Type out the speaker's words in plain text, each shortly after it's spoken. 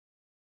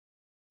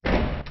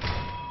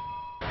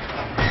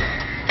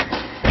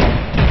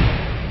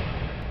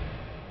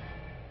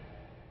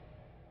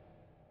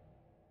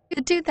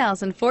The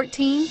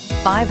 2014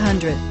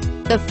 500.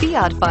 The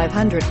Fiat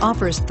 500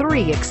 offers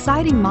 3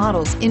 exciting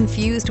models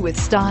infused with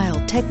style,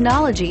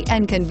 technology,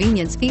 and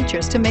convenience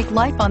features to make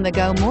life on the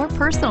go more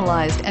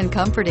personalized and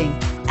comforting.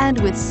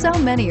 And with so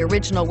many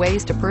original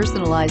ways to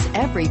personalize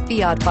every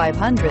Fiat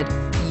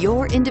 500,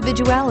 your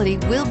individuality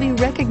will be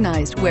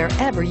recognized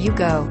wherever you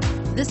go.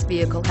 This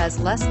vehicle has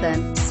less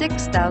than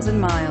 6,000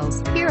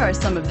 miles. Here are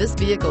some of this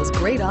vehicle's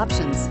great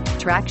options: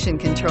 traction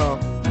control,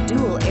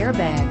 dual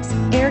airbags,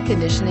 air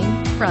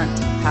conditioning, front,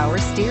 power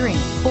steering,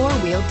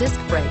 4-wheel disc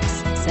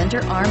brakes,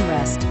 center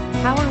armrest,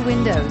 power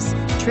windows,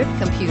 trip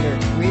computer,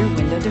 rear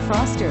window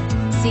defroster,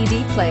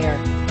 CD player.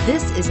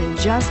 This isn't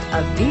just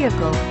a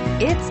vehicle,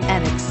 it's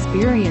an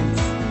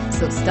experience.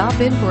 So stop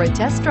in for a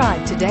test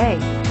drive today.